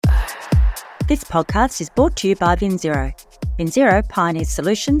This podcast is brought to you by VinZero. VinZero pioneers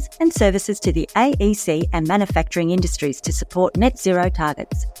solutions and services to the AEC and manufacturing industries to support net zero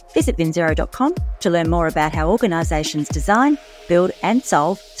targets. Visit vinzero.com to learn more about how organisations design, build and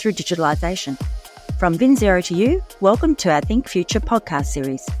solve through digitalisation. From VinZero to you, welcome to our Think.Future podcast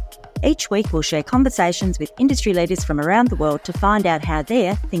series. Each week we'll share conversations with industry leaders from around the world to find out how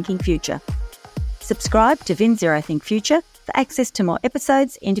they're thinking future. Subscribe to VinZero Think Future for access to more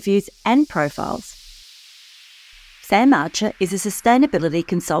episodes, interviews and profiles. Sam Archer is a sustainability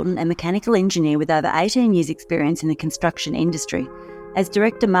consultant and mechanical engineer with over 18 years' experience in the construction industry. As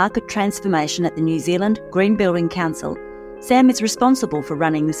Director Market Transformation at the New Zealand Green Building Council, Sam is responsible for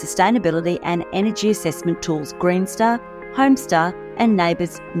running the sustainability and energy assessment tools Greenstar, Homestar and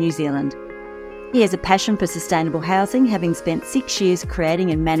Neighbours New Zealand. He has a passion for sustainable housing, having spent 6 years creating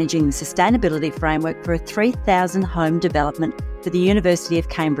and managing the sustainability framework for a 3,000 home development for the University of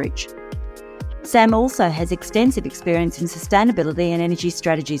Cambridge. Sam also has extensive experience in sustainability and energy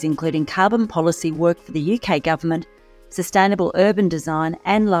strategies, including carbon policy work for the UK government, sustainable urban design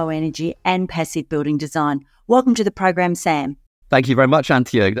and low energy and passive building design. Welcome to the program, Sam. Thank you very much,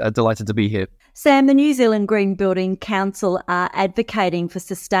 Anthea. Delighted to be here. Sam, the New Zealand Green Building Council are advocating for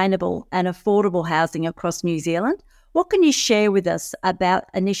sustainable and affordable housing across New Zealand. What can you share with us about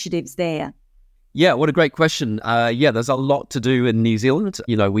initiatives there? Yeah, what a great question. There's a lot to do in New Zealand.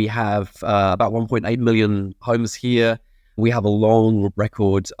 You know, we have about 1.8 million homes here. We have a long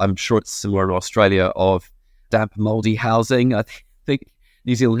record, I'm sure it's similar in Australia, of damp, mouldy housing. I think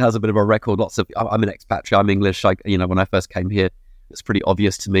New Zealand has a bit of a record. I'm an expatriate, I'm English. When I first came here, it's pretty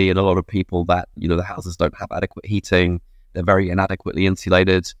obvious to me and a lot of people that, the houses don't have adequate heating. They're very inadequately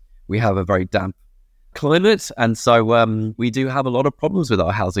insulated. We have a very damp climate. And so we do have a lot of problems with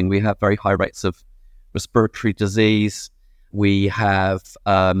our housing. We have very high rates of respiratory disease. We have,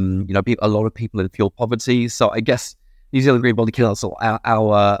 a lot of people in fuel poverty. So I guess New Zealand Green Building Council,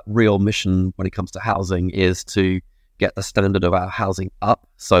 our real mission when it comes to housing is to get the standard of our housing up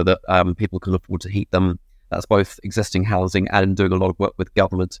so that people can afford to heat them. That's both existing housing and doing a lot of work with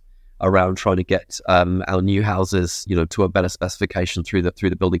government around trying to get our new houses, to a better specification through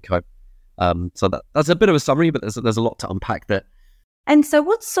the building code. So that's a bit of a summary, but there's a lot to unpack there. And so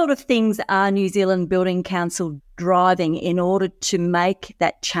what sort of things are New Zealand Building Council driving in order to make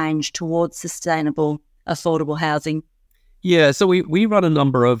that change towards sustainable, affordable housing? Yeah, so we run a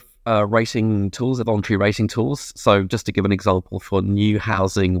number of rating tools, voluntary rating tools. So just to give an example, for new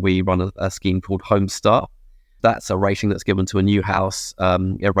housing, we run a scheme called Homestar. That's a rating that's given to a new house.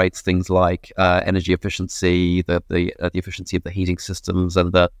 It rates things like energy efficiency, the efficiency of the heating systems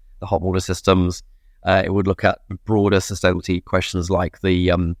and the hot water systems. It would look at broader sustainability questions like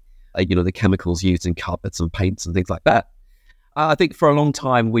the chemicals used in carpets and paints and things like that. I think for a long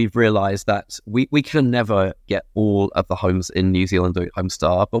time we've realised that we can never get all of the homes in New Zealand doing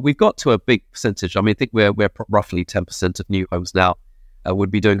Homestar, but we've got to a big percentage. I think we're roughly 10% of new homes now would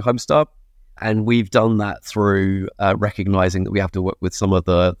be doing Homestar. And we've done that through recognising that we have to work with some of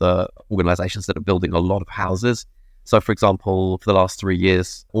the organisations that are building a lot of houses. So, for example, for the last 3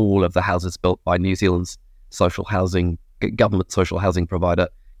 years, all of the houses built by New Zealand's government social housing provider,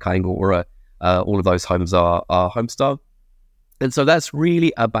 Kaingora, all of those homes are Homestar. And so that's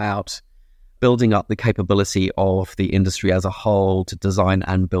really about building up the capability of the industry as a whole to design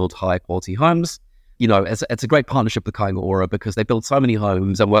and build high-quality homes. It's a great partnership with Kaingora because they build so many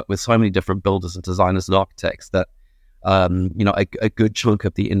homes and work with so many different builders and designers and architects that, a good chunk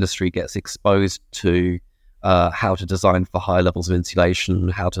of the industry gets exposed to how to design for high levels of insulation,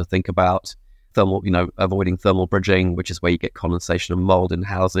 how to think about avoiding thermal bridging, which is where you get condensation and mold in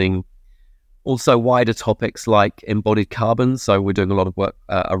housing. Also wider topics like embodied carbon. So we're doing a lot of work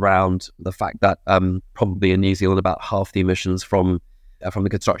around the fact that probably in New Zealand about half the emissions from the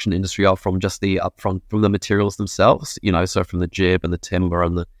construction industry are from just the upfront, from the materials themselves, so from the jib and the timber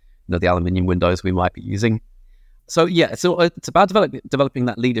and the aluminium windows we might be using. So yeah, so it's about developing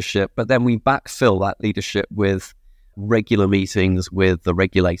that leadership, but then we backfill that leadership with regular meetings with the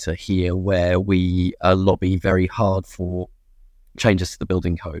regulator here, where we lobby very hard for changes to the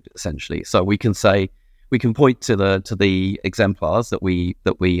building code, essentially. So we can point to the exemplars that we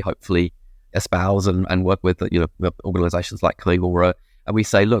hopefully espouse and work with, organisations like Kaingora, and we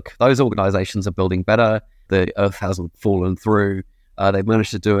say, look, those organisations are building better. The earth hasn't fallen through. They've managed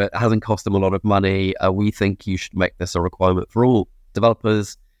to do it. It hasn't cost them a lot of money. We think you should make this a requirement for all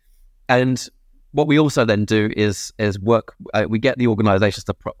developers. And what we also then do is work. We get the organisations,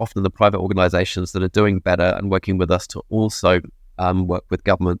 often the private organisations that are doing better and working with us, to also work with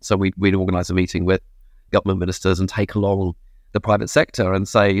government. So we'd organise a meeting with government ministers and take along the private sector and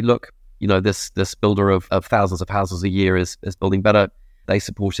say, look, this builder of thousands of houses a year is building better. They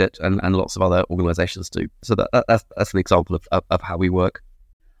support it, and lots of other organisations do. So that's an example of how we work.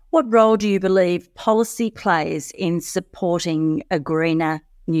 What role do you believe policy plays in supporting a greener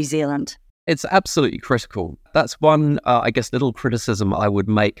New Zealand? It's absolutely critical. That's one, little criticism I would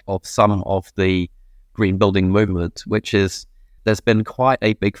make of some of the green building movement, which is there's been quite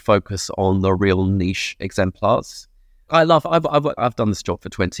a big focus on the real niche exemplars. I've done this job for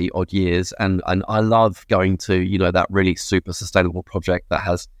 20 odd years, and I love going to, that really super sustainable project that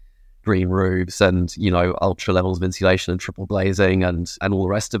has green roofs and, ultra levels of insulation and triple glazing and all the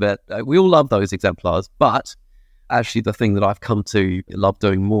rest of it. We all love those exemplars, but actually the thing that I've come to love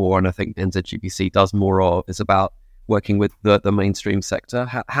doing more, and I think NZ GBC does more of, is about working with the mainstream sector.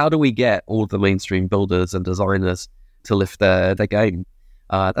 How do we get all the mainstream builders and designers to lift their game?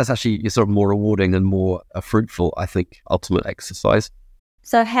 That's actually sort of more rewarding and more fruitful, I think, ultimate exercise.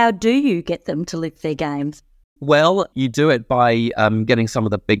 So how do you get them to lift their games? Well, you do it by getting some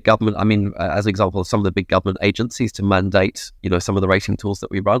of the big government, as an example, some of the big government agencies to mandate, some of the rating tools that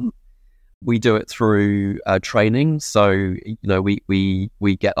we run. We do it through training. So, we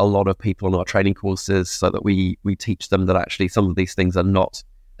get a lot of people on our training courses so that we teach them that actually some of these things are not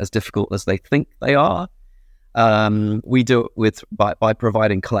as difficult as they think they are. We do it by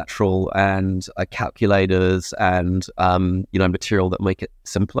providing collateral and calculators and, material that make it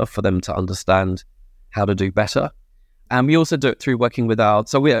simpler for them to understand how to do better. And we also do it through working with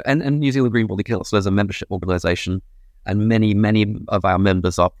and New Zealand Green Building Council is a membership organisation, and many of our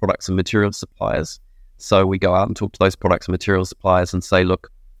members are products and materials suppliers. So we go out and talk to those products and materials suppliers and say, look,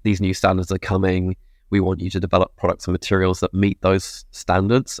 these new standards are coming. We want you to develop products and materials that meet those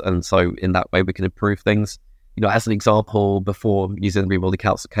standards. And so in that way, we can improve things. As an example, before New Zealand Green Building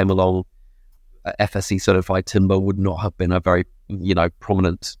Council came along, FSC certified timber would not have been a very,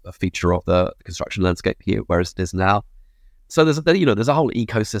 prominent feature of the construction landscape here, whereas it is now. So there's a whole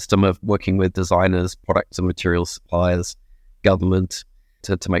ecosystem of working with designers, products and materials suppliers, government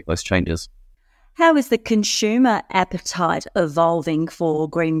to make those changes. How is the consumer appetite evolving for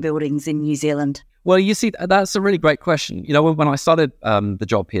green buildings in New Zealand? Well, you see, that's a really great question. When I started the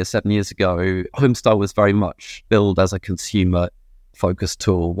job here 7 years ago, Homestar was very much billed as a consumer-focused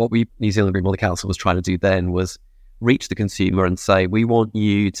tool. What New Zealand Green Building Council was trying to do then was reach the consumer and say, we want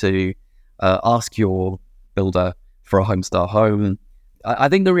you to ask your builder for a Homestar home. I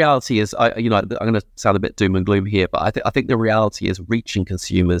think the reality is, I'm going to sound a bit doom and gloom here, but I think the reality is reaching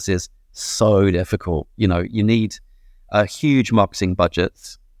consumers is so difficult. You need huge marketing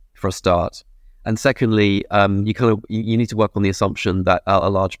budgets for a start. And secondly, you need to work on the assumption that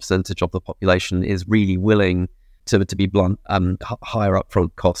a large percentage of the population is really willing to be blunt, higher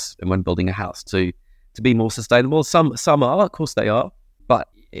upfront costs when building a house to be more sustainable. Some are, of course they are, but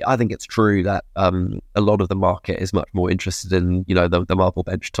I think it's true that a lot of the market is much more interested in the marble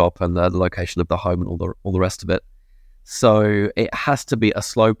bench top and the location of the home and all the rest of it. So it has to be a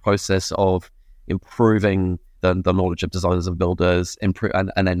slow process of improving the knowledge of designers and builders,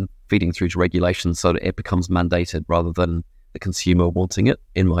 and then feeding through to regulations so that it becomes mandated rather than the consumer wanting it,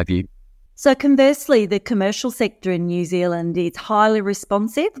 in my view. So conversely, the commercial sector in New Zealand is highly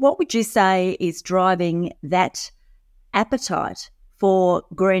responsive. What would you say is driving that appetite for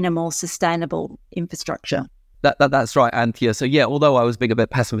greener, more sustainable infrastructure? That's right, Anthea. So although I was being a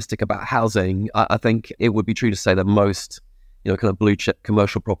bit pessimistic about housing, I think it would be true to say that most, kind of blue chip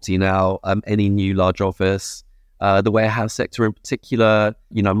commercial property now, any new large office, the warehouse sector in particular,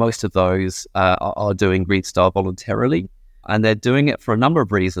 most of those are doing Green Star voluntarily. And they're doing it for a number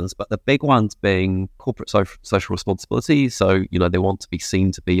of reasons, but the big ones being corporate social responsibility. So, they want to be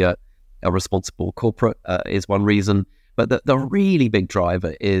seen to be a responsible corporate is one reason. But the really big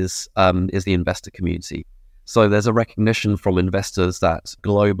driver is the investor community. So there's a recognition from investors that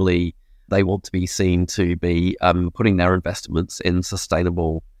globally they want to be seen to be putting their investments in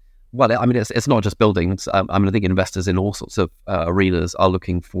sustainable. Well, it's not just buildings. I think investors in all sorts of arenas are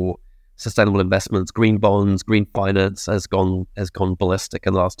looking for sustainable investments. Green bonds, green finance has gone ballistic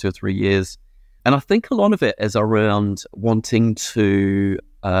in the last 2 or 3 years. And I think a lot of it is around wanting to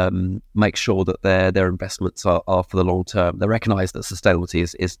make sure that their investments are for the long term. They recognise that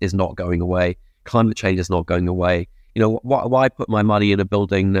sustainability is not going away. Climate change is not going away. Why put my money in a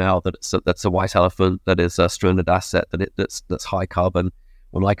building now that's a white elephant, that is a stranded asset, that's high carbon,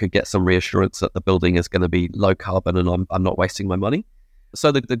 when I could get some reassurance that the building is going to be low carbon and I'm not wasting my money?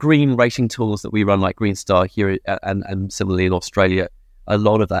 So the green rating tools that we run, like Green Star here and similarly in Australia, a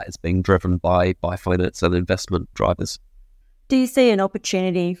lot of that is being driven by finance and investment drivers. Do you see an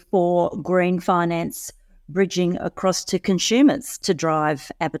opportunity for green finance bridging across to consumers to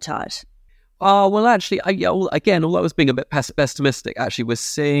drive appetite? Oh, well, actually, again, although I was being a bit pessimistic, actually, we're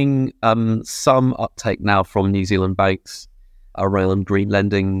seeing some uptake now from New Zealand banks around green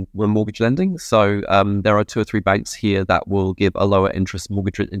lending, mortgage lending. So there are 2 or 3 banks here that will give a lower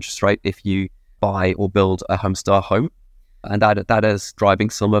mortgage interest rate if you buy or build a Homestar home. And that is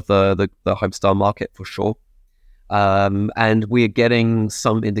driving some of the Homestar market for sure. And we're getting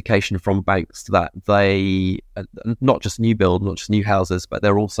some indication from banks that they, not just new build, not just new houses, but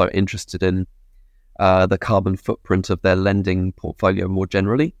they're also interested in the carbon footprint of their lending portfolio more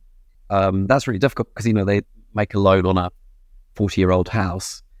generally. That's really difficult because, they make a loan on a 40-year-old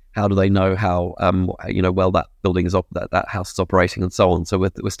house. How do they know how, well that building is, that house is operating and so on? So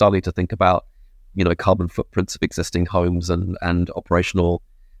we're starting to think about, carbon footprints of existing homes and operational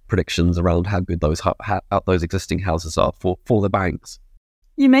predictions around how good those existing houses are for the banks.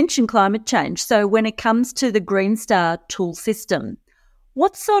 You mentioned climate change. So when it comes to the Green Star tool system,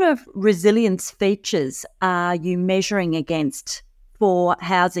 what sort of resilience features are you measuring against for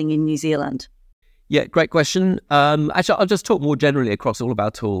housing in New Zealand? Yeah, great question. Actually, I'll just talk more generally across all of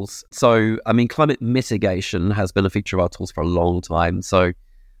our tools. So, climate mitigation has been a feature of our tools for a long time. So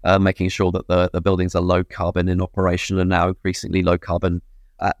making sure that the buildings are low carbon in operation and now increasingly low carbon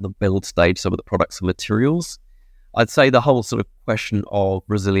at the build stage, some of the products and materials. I'd say the whole sort of question of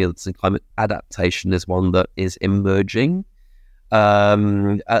resilience and climate adaptation is one that is emerging.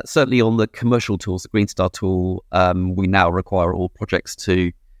 Certainly on the commercial tools, the Green Star tool, we now require all projects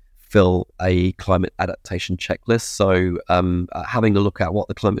to fill a climate adaptation checklist. So having a look at what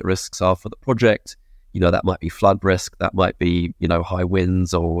the climate risks are for the project, that might be flood risk, that might be, high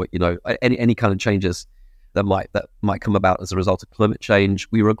winds or, any kind of changes that might come about as a result of climate change.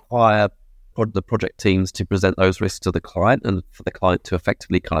 We require the project teams to present those risks to the client and for the client to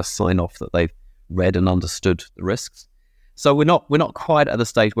effectively kind of sign off that they've read and understood the risks. So we're not quite at the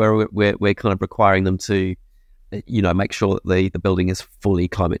stage where we're kind of requiring them to, make sure that the building is fully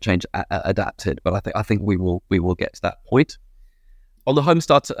climate change adapted. But I think we will get to that point. On the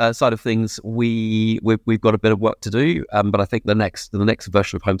Homestar side of things, we've got a bit of work to do. But I think the next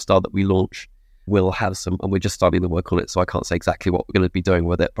version of Homestar that we launch will have some, and we're just starting to work on it, so I can't say exactly what we're going to be doing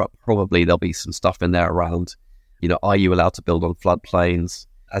with it, but probably there'll be some stuff in there around, are you allowed to build on floodplains?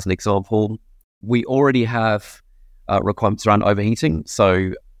 As an example, we already have requirements around overheating.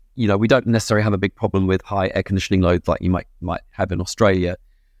 So, we don't necessarily have a big problem with high air conditioning loads like you might have in Australia,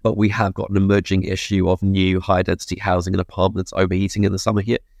 but we have got an emerging issue of new high density housing and apartments overheating in the summer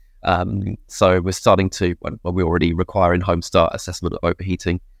here. So we're starting to, we already require in Homestar assessment of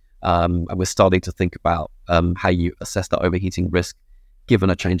overheating. And we're starting to think about how you assess that overheating risk given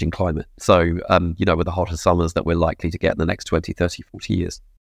a changing climate. So, with the hotter summers that we're likely to get in the next 20, 30, 40 years.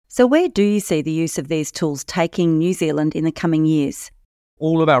 So where do you see the use of these tools taking New Zealand in the coming years?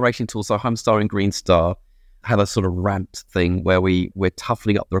 All of our rating tools, so Homestar and Green Star, have a sort of ramped thing where we're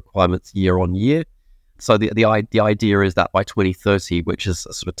toughening up the requirements year on year. So the idea is that by 2030, which is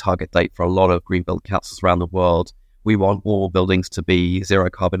a sort of target date for a lot of green building councils around the world, we want all buildings to be zero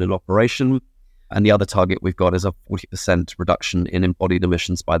carbon in operation. And the other target we've got is a 40% reduction in embodied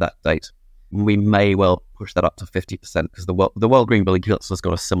emissions by that date. We may well push that up to 50% because the World Green Building Council has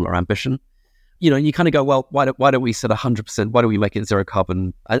got a similar ambition. You kind of go, well, why don't we set 100%? Why don't we make it zero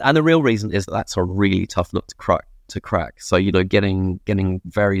carbon? And the real reason is that that's a really tough nut to crack. So, getting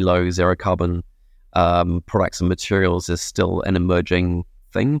very low zero carbon products and materials is still an emerging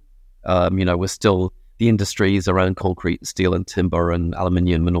thing. We're still, the industries around concrete, steel and timber and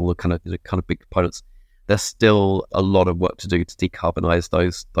aluminium and all the kind of big components, there's still a lot of work to do to decarbonize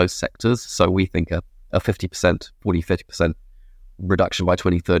those sectors. So we think a 50%, 50% reduction by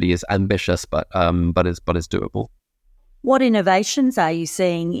 2030 is ambitious, but is doable. What innovations are you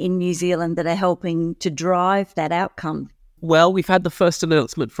seeing in New Zealand that are helping to drive that outcome? Well, we've had the first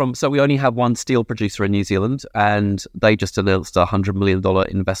announcement so we only have one steel producer in New Zealand, and they just announced a $100 million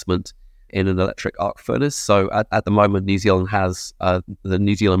investment in an electric arc furnace. So at the moment, New Zealand has the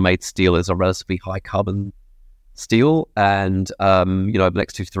New Zealand made steel is a relatively high carbon steel, and over the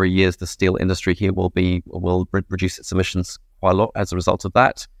next 2 to 3 years, the steel industry here will reduce its emissions quite a lot as a result of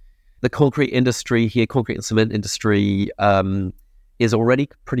that. The concrete industry here, concrete and cement industry, is already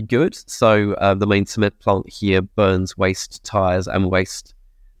pretty good. So the main cement plant here burns waste tires and waste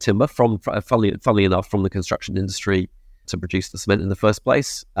timber from, funnily enough, from the construction industry to produce the cement in the first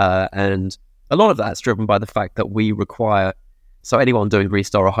place. And a lot of that's driven by the fact that we require, so anyone doing Green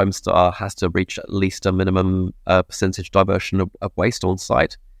Star or Homestar has to reach at least a minimum percentage diversion of waste on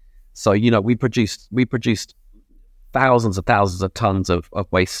site. So, we produced thousands of tons of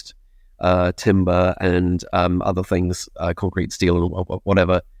waste, timber and other things, concrete, steel, or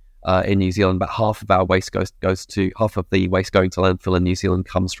whatever, in New Zealand. About half of our waste half of the waste going to landfill in New Zealand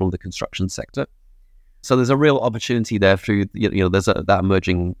comes from the construction sector. So there's a real opportunity there through, there's that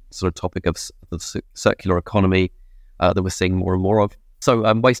emerging sort of topic of the circular economy that we're seeing more and more of.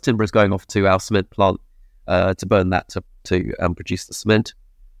 So waste timber is going off to our cement plant to burn that to produce the cement.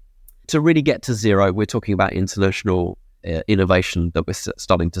 To really get to zero, we're talking about international innovation that we're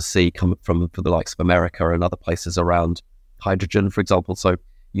starting to see come from the likes of America and other places around hydrogen, for example. So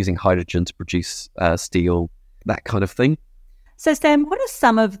using hydrogen to produce steel, that kind of thing. So, Sam, what are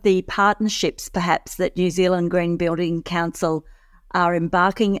some of the partnerships, perhaps, that New Zealand Green Building Council are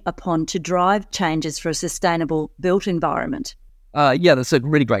embarking upon to drive changes for a sustainable built environment? Yeah, that's a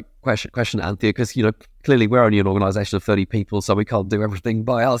really great question, Anthea, because, clearly we're only an organisation of 30 people, so we can't do everything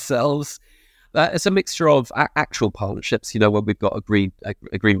by ourselves. It's a mixture of actual partnerships, where we've got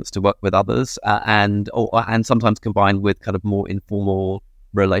agreements to work with others and sometimes combined with kind of more informal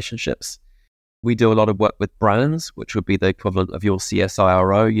relationships. We do a lot of work with brands, which would be the equivalent of your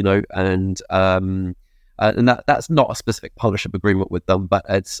CSIRO, and that's not a specific partnership agreement with them, but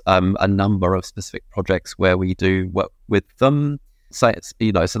it's a number of specific projects where we do work with them. So it's,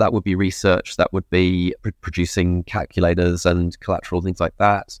 so that would be research, that would be producing calculators and collateral, things like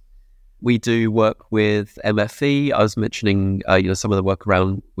that. We do work with MFE. I was mentioning, some of the work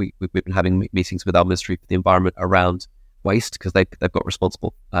around. We've been having meetings with our Ministry for the Environment around waste, because they've got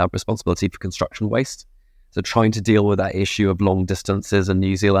responsibility for construction waste. So trying to deal with that issue of long distances in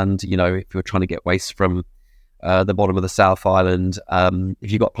New Zealand, if you're trying to get waste from the bottom of the South Island,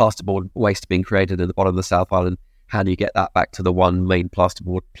 if you've got plasterboard waste being created in the bottom of the South Island, how do you get that back to the one main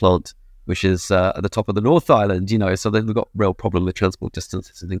plasterboard plant, which is at the top of the North Island? So they've got real problem with transport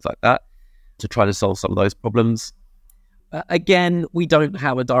distances and things like that, to try to solve some of those problems. Again, we don't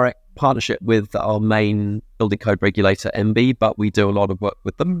have a direct partnership with our main building code regulator, MB, but we do a lot of work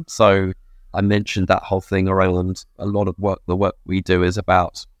with them. So I mentioned that whole thing around a lot of work. The work we do is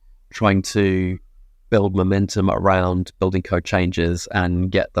about trying to build momentum around building code changes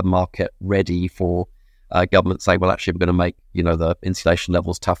and get the market ready for government saying, well, actually, we're going to make, the insulation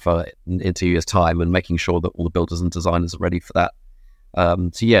levels tougher in 2 years' time, and making sure that all the builders and designers are ready for that.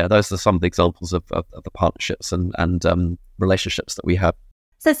 So yeah, those are some of the examples of the partnerships and relationships that we have.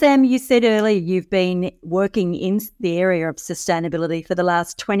 So Sam, you said earlier you've been working in the area of sustainability for the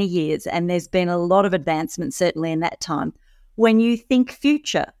last 20 years, and there's been a lot of advancement certainly in that time. When you think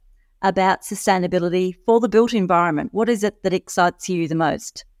future about sustainability for the built environment, what is it that excites you the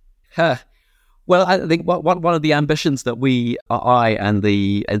most? Well, I think one of the ambitions that I and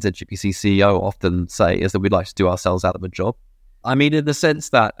the NZ GBC CEO often say is that we'd like to do ourselves out of a job. I mean, in the sense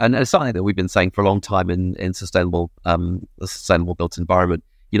that, and it's something that we've been saying for a long time in sustainable, the sustainable built environment.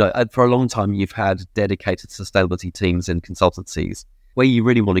 For a long time, you've had dedicated sustainability teams in consultancies. Where you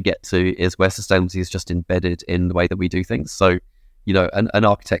really want to get to is where sustainability is just embedded in the way that we do things. So, an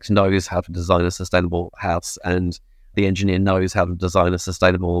architect knows how to design a sustainable house, and the engineer knows how to design a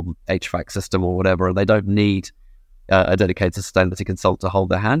sustainable HVAC system or whatever, and they don't need a dedicated sustainability consultant to hold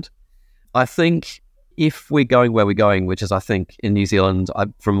their hand. I think if we're going where we're going, which is, I think, in New Zealand,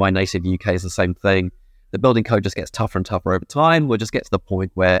 from my native UK, is the same thing. The building code just gets tougher and tougher over time. We'll just get to the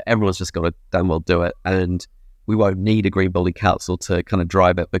point where everyone's just got to damn well do it, and we won't need a Green Building Council to kind of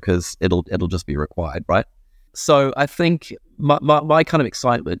drive it, because it'll just be required, right? So I think my kind of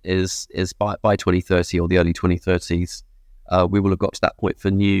excitement is by 2030 or the early 2030s, we will have got to that point for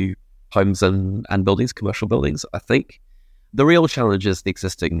new homes and buildings, commercial buildings. I think the real challenge is the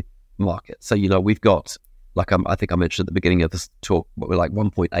existing market. So, we've got, I think I mentioned at the beginning of this talk, we're like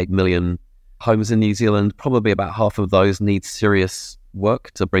 1.8 million homes in New Zealand. Probably about half of those need serious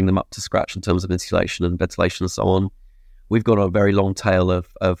work to bring them up to scratch in terms of insulation and ventilation and so on. We've got a very long tail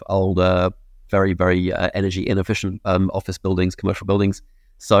of older, very, very energy inefficient office buildings, commercial buildings.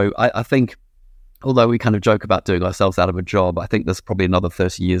 So I think, although we kind of joke about doing ourselves out of a job, I think there's probably another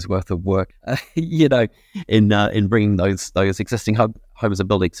 30 years worth of work, in bringing those existing homes and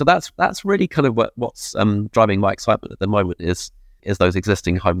buildings. So that's really kind of what's driving my excitement at the moment is those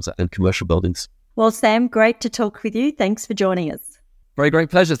existing homes and commercial buildings. Well, Sam, great to talk with you. Thanks for joining us. Very great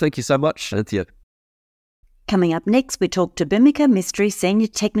pleasure. Thank you so much, Anthea. Coming up next, we talk to Bhumika Mistry, Senior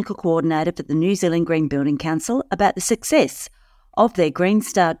Technical Coordinator for the New Zealand Green Building Council, about the success of their Green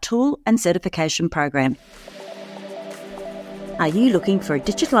Star tool and certification program. Are you looking for a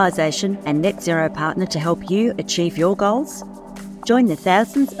digitalisation and net zero partner to help you achieve your goals? Join the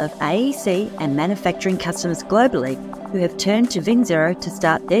thousands of AEC and manufacturing customers globally who have turned to VinZero to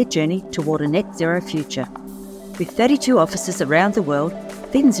start their journey toward a net zero future. With 32 offices around the world,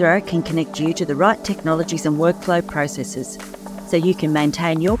 VinZero can connect you to the right technologies and workflow processes, so you can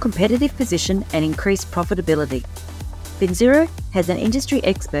maintain your competitive position and increase profitability. Vinzero has an industry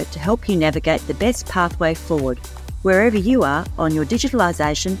expert to help you navigate the best pathway forward, wherever you are on your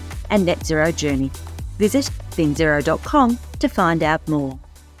digitalisation and net zero journey. Visit vinzero.com to find out more.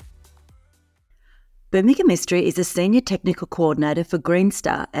 Bhumika Mistry is a Senior Technical Coordinator for Green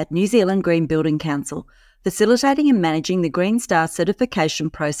Star at New Zealand Green Building Council, facilitating and managing the Green Star certification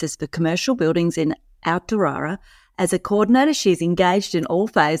process for commercial buildings in Aotearoa. As a coordinator, she is engaged in all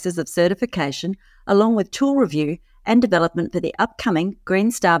phases of certification, along with tool review and development for the upcoming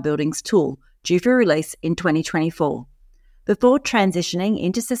Green Star Buildings tool, due for release in 2024. Before transitioning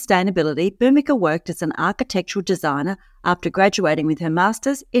into sustainability, Bhumika worked as an architectural designer after graduating with her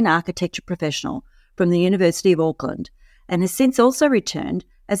Masters in Architecture Professional from the University of Auckland, and has since also returned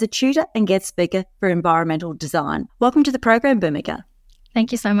as a tutor and guest speaker for environmental design. Welcome to the program, Bhumika.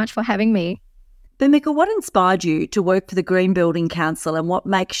 Thank you so much for having me. Bhumika, what inspired you to work for the Green Building Council, and what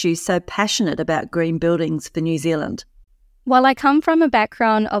makes you so passionate about green buildings for New Zealand? Well, I come from a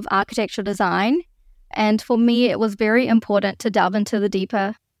background of architectural design, and for me it was very important to delve into the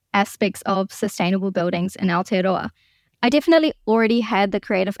deeper aspects of sustainable buildings in Aotearoa. I definitely already had the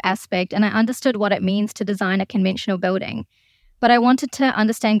creative aspect, and I understood what it means to design a conventional building. But I wanted to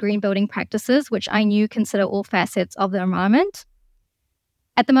understand green building practices, which I knew consider all facets of the environment.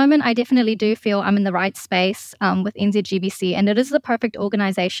 At the moment, I definitely do feel I'm in the right space with NZ GBC, and it is the perfect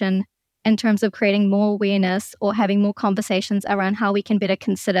organisation in terms of creating more awareness or having more conversations around how we can better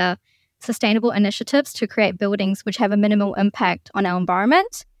consider sustainable initiatives to create buildings which have a minimal impact on our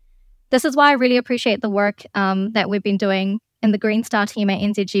environment. This is why I really appreciate the work that we've been doing in the Green Star team at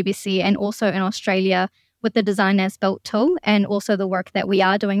NZ GBC, and also in Australia with the Design as Built tool, and also the work that we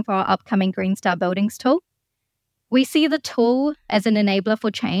are doing for our upcoming Green Star Buildings tool. We see the tool as an enabler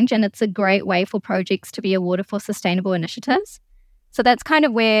for change, and it's a great way for projects to be awarded for sustainable initiatives. So that's kind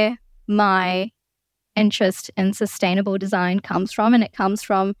of where my interest in sustainable design comes from, and it comes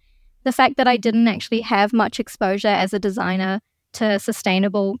from the fact that I didn't actually have much exposure as a designer to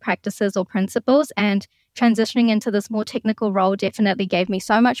sustainable practices or principles, and transitioning into this more technical role definitely gave me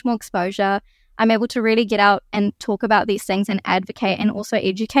so much more exposure. I'm able to really get out and talk about these things and advocate and also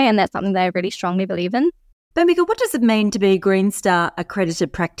educate, and that's something that I really strongly believe in. Bhumika, what does it mean to be a Green Star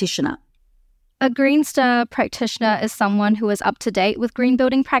accredited practitioner? A Green Star practitioner is someone who is up to date with green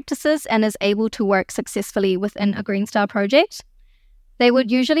building practices and is able to work successfully within a Green Star project. They would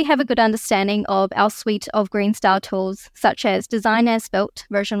usually have a good understanding of our suite of Green Star tools, such as Design as Built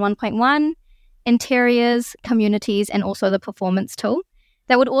version 1.1, interiors, communities, and also the performance tool.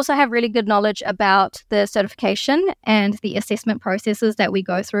 They would also have really good knowledge about the certification and the assessment processes that we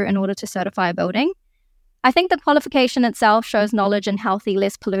go through in order to certify a building. I think the qualification itself shows knowledge in healthy,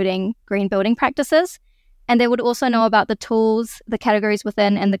 less polluting green building practices. And they would also know about the tools, the categories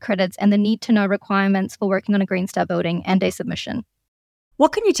within, and the credits, and the need to know requirements for working on a Green Star building and a submission.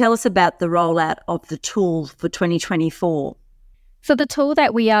 What can you tell us about the rollout of the tool for 2024? So the tool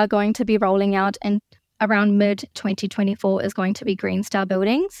that we are going to be rolling out in around mid-2024 is going to be Green Star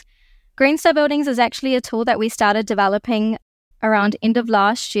Buildings. Green Star Buildings is actually a tool that we started developing around end of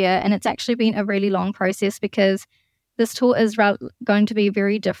last year, and it's actually been a really long process because this tool is going to be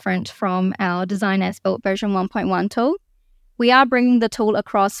very different from our Design as Built version 1.1 tool. We are bringing the tool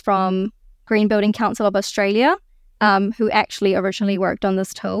across from Green Building Council of Australia, who actually originally worked on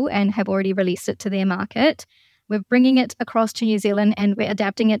this tool and have already released it to their market. We're bringing it across to New Zealand, and we're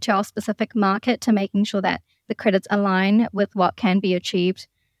adapting it to our specific market to making sure that the credits align with what can be achieved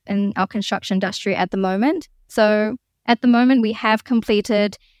in our construction industry at the moment. So at the moment, we have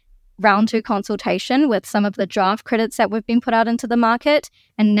completed round 2 consultation with some of the draft credits that we've been put out into the market,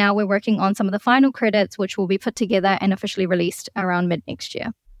 and now we're working on some of the final credits, which will be put together and officially released around mid next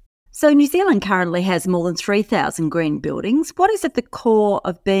year. So New Zealand currently has more than 3,000 green buildings. What is at the core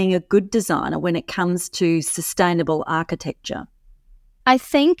of being a good designer when it comes to sustainable architecture? I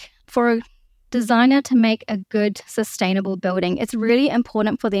think for a designer to make a good sustainable building, it's really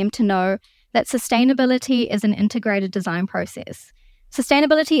important for them to know that sustainability is an integrated design process.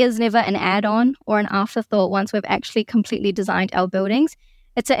 Sustainability is never an add-on or an afterthought once we've actually completely designed our buildings.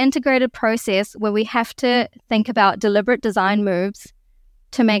 It's an integrated process where we have to think about deliberate design moves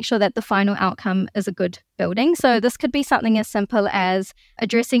to make sure that the final outcome is a good building. So this could be something as simple as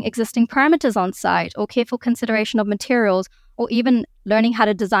addressing existing parameters on site, or careful consideration of materials, or even learning how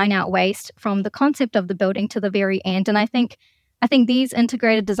to design out waste from the concept of the building to the very end. And I think these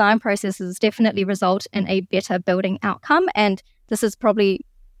integrated design processes definitely result in a better building outcome. And this is probably,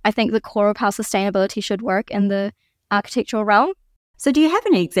 I think, the core of how sustainability should work in the architectural realm. So do you have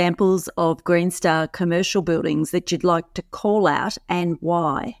any examples of Green Star commercial buildings that you'd like to call out and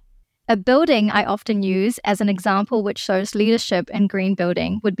why? A building I often use as an example which shows leadership in green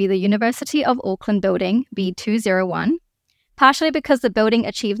building would be the University of Auckland building, B201, partially because the building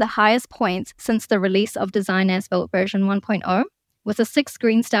achieved the highest points since the release of Design As Built version 1.0, with a 6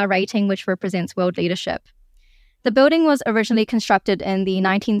 Green Star rating which represents world leadership. The building was originally constructed in the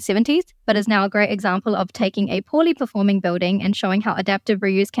 1970s, but is now a great example of taking a poorly performing building and showing how adaptive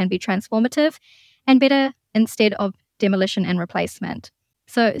reuse can be transformative and better instead of demolition and replacement.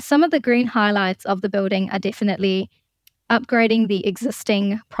 So some of the green highlights of the building are definitely upgrading the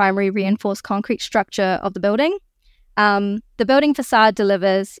existing primary reinforced concrete structure of the building. The building facade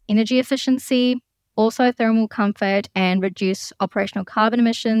delivers energy efficiency, also thermal comfort and reduced operational carbon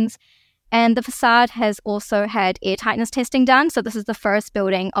emissions. And the facade has also had air tightness testing done. So this is the first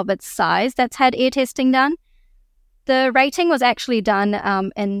building of its size that's had air testing done. The rating was actually done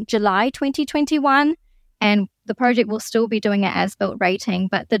in July 2021, and the project will still be doing an as-built rating,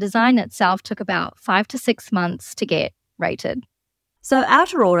 but the design itself took about 5 to 6 months to get rated. So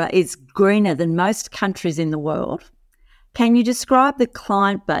Aotearoa is greener than most countries in the world. Can you describe the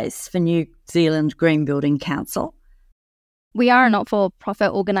client base for New Zealand Green Building Council? We are a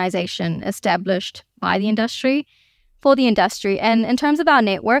not-for-profit organisation established by the industry, for the industry. And in terms of our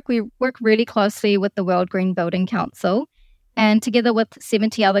network, we work really closely with the World Green Building Council. And together with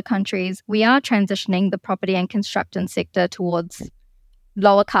 70 other countries, we are transitioning the property and construction sector towards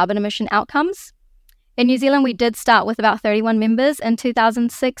lower carbon emission outcomes. In New Zealand, we did start with about 31 members in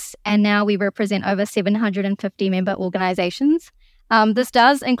 2006, and now we represent over 750 member organisations. This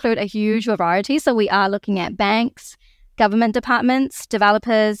does include a huge variety, so we are looking at banks, government departments,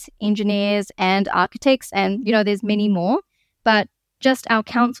 developers, engineers, and architects, and there's many more. But just our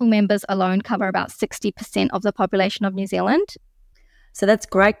council members alone cover about 60% of the population of New Zealand. So that's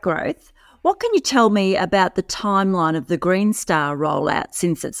great growth. What can you tell me about the timeline of the Green Star rollout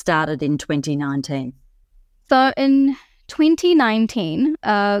since it started in 2019? So in 2019,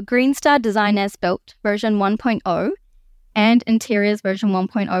 Green Star Design As Built version 1.0 and Interiors version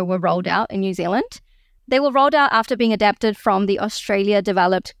 1.0 were rolled out in New Zealand. They were rolled out after being adapted from the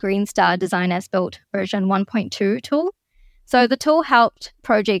Australia-developed Green Star Design As Built version 1.2 tool. So the tool helped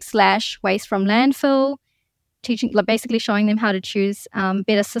projects slash waste from landfill, basically showing them how to choose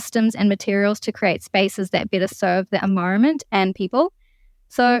better systems and materials to create spaces that better serve the environment and people.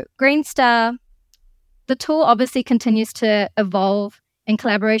 So Green Star, the tool obviously continues to evolve in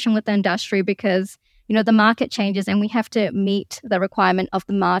collaboration with the industry because, the market changes and we have to meet the requirement of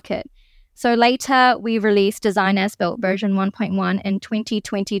the market. So later, we released Design As Built version 1.1 in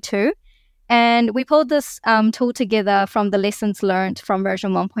 2022, and we pulled this tool together from the lessons learned from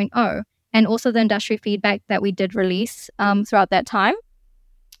version 1.0 and also the industry feedback that we did release throughout that time.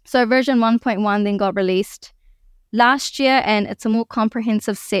 So version 1.1 then got released last year, and it's a more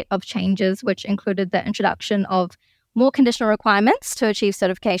comprehensive set of changes, which included the introduction of more conditional requirements to achieve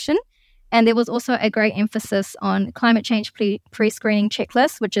certification. And there was also a great emphasis on climate change pre-screening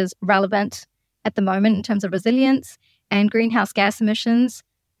checklists, which is relevant at the moment in terms of resilience and greenhouse gas emissions.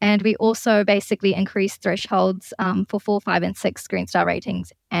 And we also basically increased thresholds for 4, 5, and 6 Green Star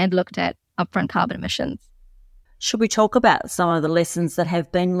ratings and looked at upfront carbon emissions. Should we talk about some of the lessons that have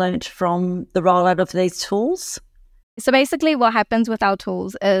been learnt from the rollout of these tools? So basically what happens with our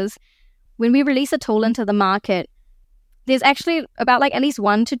tools is when we release a tool into the market, there's actually about at least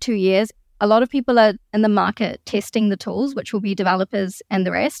 1 to 2 years. A lot of people are in the market testing the tools, which will be developers and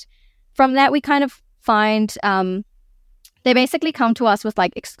the rest. From that, we kind of find they basically come to us with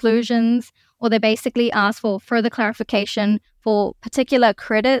exclusions, or they basically ask for further clarification for particular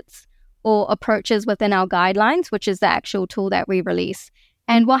credits or approaches within our guidelines, which is the actual tool that we release.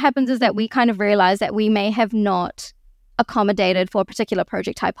 And what happens is that we kind of realize that we may have not accommodated for a particular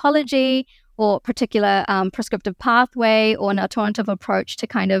project typology or particular prescriptive pathway or an alternative approach to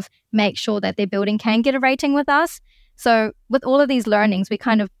kind of make sure that their building can get a rating with us. So with all of these learnings, we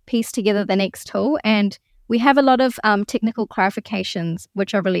kind of piece together the next tool, and we have a lot of technical clarifications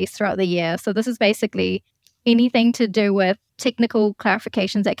which are released throughout the year. So this is basically anything to do with technical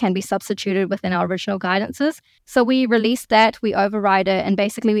clarifications that can be substituted within our original guidances. So we release that, we override it, and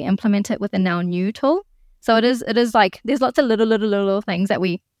basically we implement it within our new tool. So it is there's lots of little things that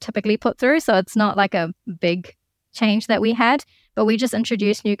we typically put through. So it's not a big change that we had, but we just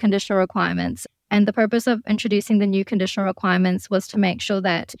introduced new conditional requirements. And the purpose of introducing the new conditional requirements was to make sure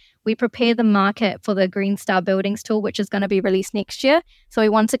that we prepare the market for the Green Star Buildings tool, which is going to be released next year. So we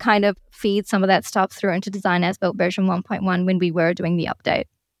want to kind of feed some of that stuff through into Design As Built version 1.1 when we were doing the update.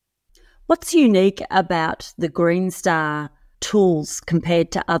 What's unique about the Green Star tools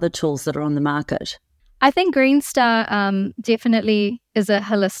compared to other tools that are on the market? I think Green Star definitely is a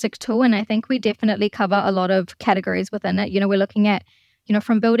holistic tool, and I think we definitely cover a lot of categories within it. We're looking at,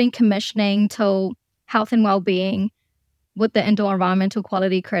 from building commissioning till health and well-being with the indoor environmental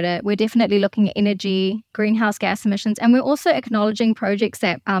quality credit. We're definitely looking at energy, greenhouse gas emissions, and we're also acknowledging projects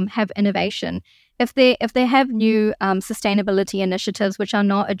that have innovation. If they have new sustainability initiatives which are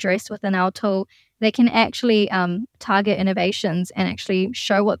not addressed within our tool, they can actually target innovations and actually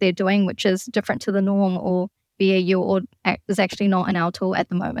show what they're doing, which is different to the norm or BAU or is actually not in our tool at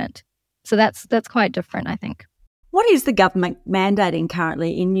the moment. So that's quite different, I think. What is the government mandating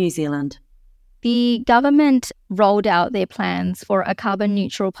currently in New Zealand? The government rolled out their plans for a carbon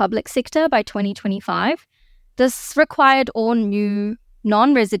neutral public sector by 2025. This required all new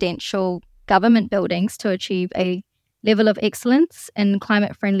non-residential government buildings to achieve a level of excellence in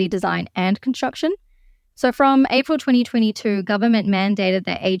climate-friendly design and construction. So from April 2022, government mandated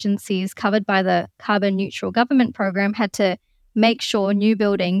that agencies covered by the Carbon Neutral Government Program had to make sure new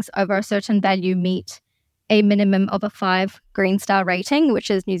buildings over a certain value meet a minimum of a 5 Green Star rating, which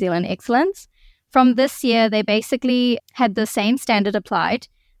is New Zealand Excellence. From this year, they basically had the same standard applied,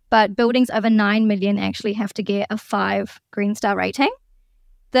 but buildings over 9 million actually have to get a 5 Green Star rating.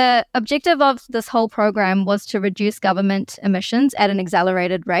 The objective of this whole program was to reduce government emissions at an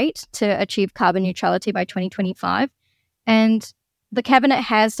accelerated rate to achieve carbon neutrality by 2025. And the Cabinet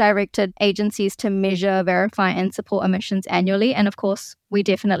has directed agencies to measure, verify, and support emissions annually. And of course, we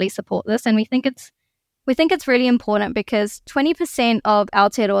definitely support this. And we think it's really important because 20% of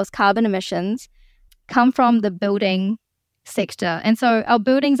Aotearoa's carbon emissions come from the building sector. And so our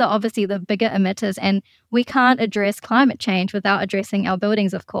buildings are obviously the bigger emitters, and we can't address climate change without addressing our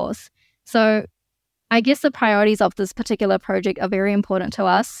buildings, of course. So I guess the priorities of this particular project are very important to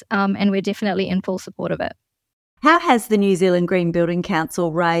us, and we're definitely in full support of it. How has the New Zealand Green Building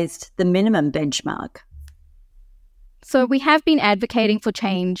Council raised the minimum benchmark? So we have been advocating for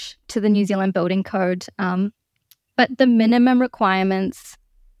change to the New Zealand Building Code, but the minimum requirements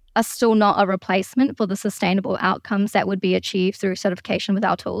are still not a replacement for the sustainable outcomes that would be achieved through certification with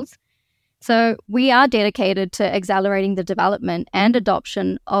our tools. So we are dedicated to accelerating the development and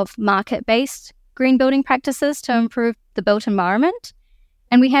adoption of market-based green building practices to improve the built environment.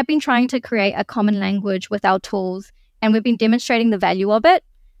 And we have been trying to create a common language with our tools, and we've been demonstrating the value of it.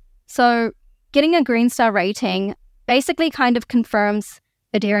 So getting a Green Star rating basically kind of confirms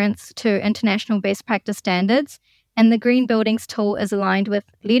adherence to international best practice standards. And the Green Buildings tool is aligned with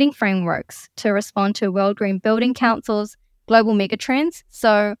leading frameworks to respond to World Green Building Council's global megatrends.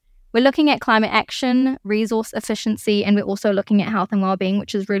 So we're looking at climate action, resource efficiency, and we're also looking at health and well-being,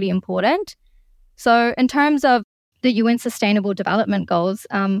 which is really important. So in terms of the UN Sustainable Development Goals,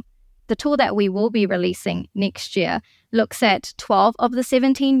 the tool that we will be releasing next year looks at 12 of the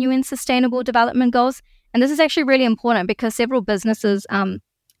 17 UN Sustainable Development Goals. And this is actually really important because several businesses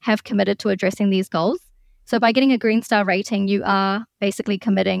have committed to addressing these goals. So by getting a Green Star rating, you are basically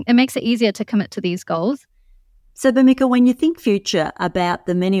committing. It makes it easier to commit to these goals. So Bhumika, when you think future about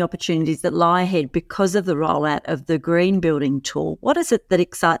the many opportunities that lie ahead because of the rollout of the Green Building tool, what is it that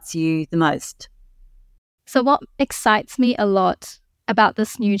excites you the most? So what excites me a lot about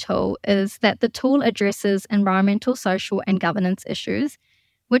this new tool is that the tool addresses environmental, social, and governance issues,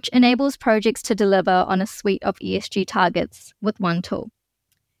 which enables projects to deliver on a suite of ESG targets with one tool.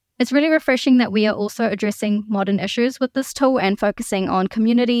 It's really refreshing that we are also addressing modern issues with this tool and focusing on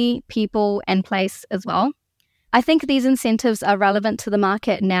community, people, and place as well. I think these incentives are relevant to the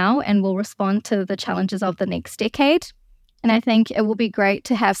market now and will respond to the challenges of the next decade. And I think it will be great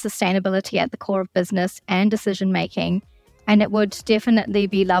to have sustainability at the core of business and decision making. And it would definitely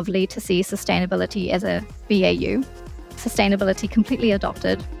be lovely to see sustainability as a BAU, sustainability completely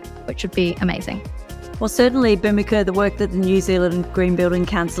adopted, which would be amazing. Well, certainly, Bhumika, the work that the New Zealand Green Building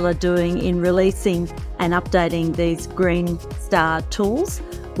Council are doing in releasing and updating these Green Star tools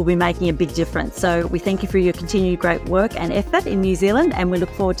will be making a big difference. So we thank you for your continued great work and effort in New Zealand, and we look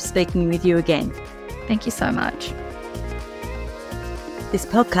forward to speaking with you again. Thank you so much. This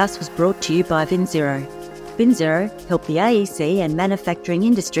podcast was brought to you by VinZero. VinZero help the AEC and manufacturing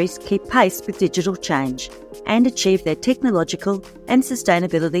industries keep pace with digital change and achieve their technological and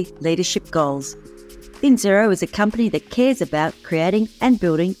sustainability leadership goals. VinZero is a company that cares about creating and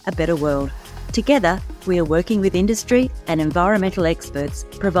building a better world. Together, we are working with industry and environmental experts,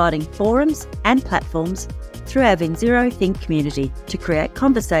 providing forums and platforms through our VinZero Think community to create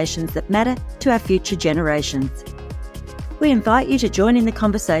conversations that matter to our future generations. We invite you to join in the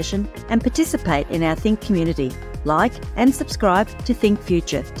conversation and participate in our Think community. Like and subscribe to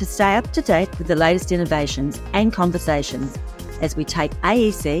Think.Future to stay up to date with the latest innovations and conversations. as we take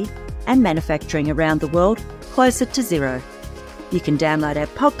AEC and manufacturing around the world closer to zero. You can download our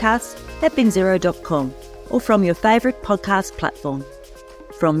podcast at vinzero.com or from your favourite podcast platform.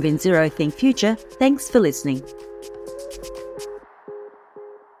 From Vinzero Think.Future, thanks for listening.